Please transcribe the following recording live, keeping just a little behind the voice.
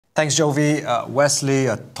Thanks, Jovi. Wesley,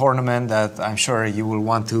 a tournament that I'm sure you will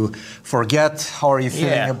want to forget. How are you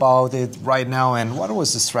feeling about it right now, and what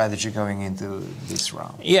was the strategy going into this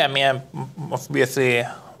round? Yeah, I mean, I obviously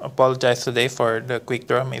apologize today for the quick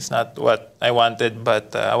draw. It's not what I wanted,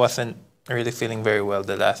 but I wasn't really feeling very well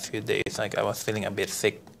the last few days. Like, I was feeling a bit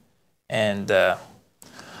sick, and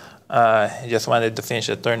I just wanted to finish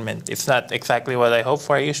the tournament. It's not exactly what I hoped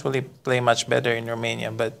for. I usually play much better in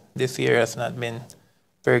Romania, but this year has not been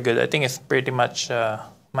very good. I think it's pretty much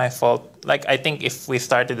my fault. Like, I think if we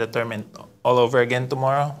started the tournament all over again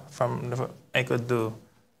tomorrow, I could do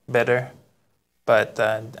better. But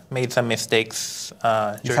made some mistakes.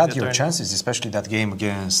 You had your chances, especially that game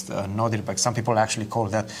against Nodirbek. Some people actually call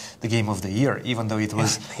that the game of the year, even though it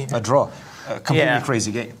was a draw. A completely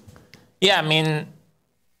crazy game. Yeah, I mean,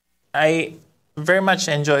 I very much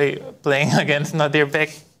enjoy playing against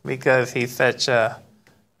Nodirbek because he's such an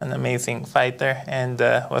amazing fighter, and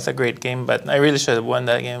was a great game. But I really should have won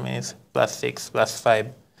that game. It's +6, +5.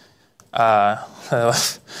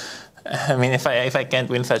 I mean, if I can't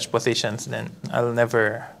win such positions, then I'll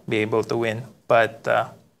never be able to win. But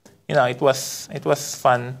you know, it was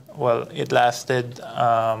fun. Well, it lasted.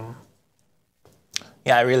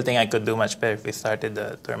 Yeah, I really think I could do much better if we started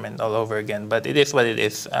the tournament all over again. But it is what it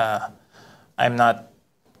is. I'm not.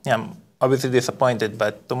 Yeah, I'm obviously disappointed,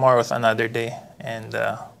 but tomorrow's another day, and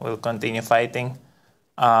we'll continue fighting.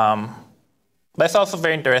 But it's also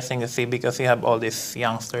very interesting to see because you have all these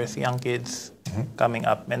youngsters, young kids coming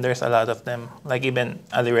up, and there's a lot of them. Like even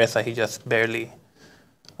Alireza, he just barely.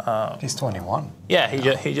 He's 21. Yeah,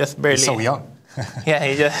 he just barely. He's so young. Yeah,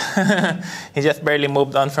 he just barely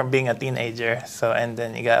moved on from being a teenager. So, and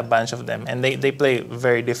then you got a bunch of them, and they play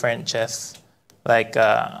very different chess. Like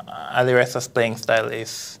Alireza's playing style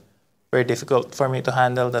is very difficult for me to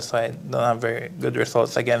handle. That's why I don't have very good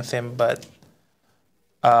results against him. But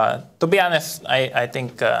to be honest, I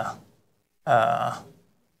think I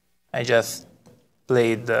just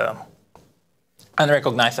played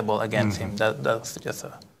unrecognizable against him. That was just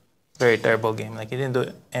a very terrible game. Like, he didn't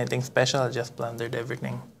do anything special, just blundered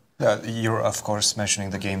everything. You're, of course, mentioning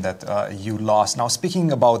the game that you lost. Now,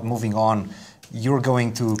 speaking about moving on, you're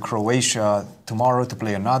going to Croatia tomorrow to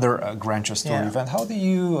play another Grand Chess Tour event. How do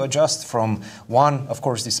you adjust from one, of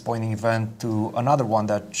course, disappointing event to another one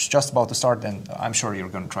that's just about to start, and I'm sure you're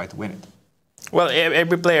going to try to win it? Well,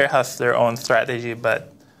 every player has their own strategy,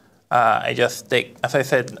 but I just take, as I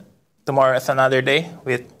said, tomorrow is another day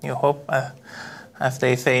with new hope. As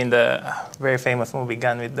they say in the very famous movie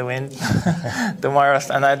Gone with the Wind,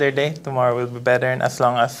 tomorrow's another day. Tomorrow will be better, and as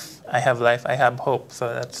long as I have life, I have hope.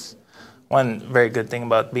 So that's one very good thing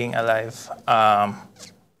about being alive.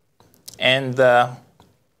 And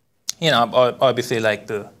you know, I obviously like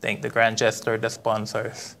to thank the Grand Chess Tour, the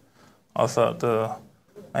sponsors, also to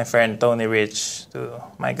my friend Tony Rich, to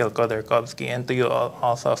Michael Khodorkovsky, and to you all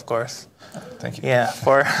also, of course. Thank you. Yeah,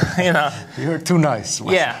 for, you know. You're too nice.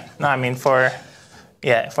 Yeah, no, I mean, for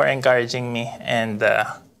encouraging me, and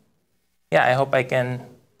yeah, I hope I can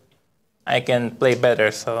play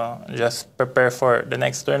better. So just prepare for the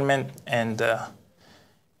next tournament, and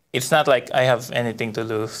it's not like I have anything to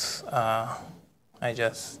lose.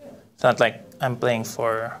 It's not like I'm playing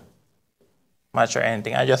for much or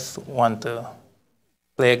anything. I just want to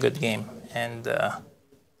play a good game, and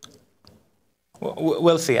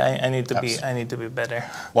we'll see. I need to be better.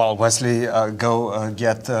 Well, Wesley, go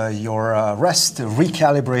get your rest,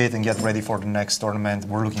 recalibrate, and get ready for the next tournament.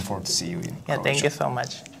 We're looking forward to see you in Croatia. Thank you so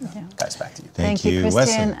much. Yeah. Guys, back to you. Thank you,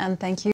 Cristian, and thank you.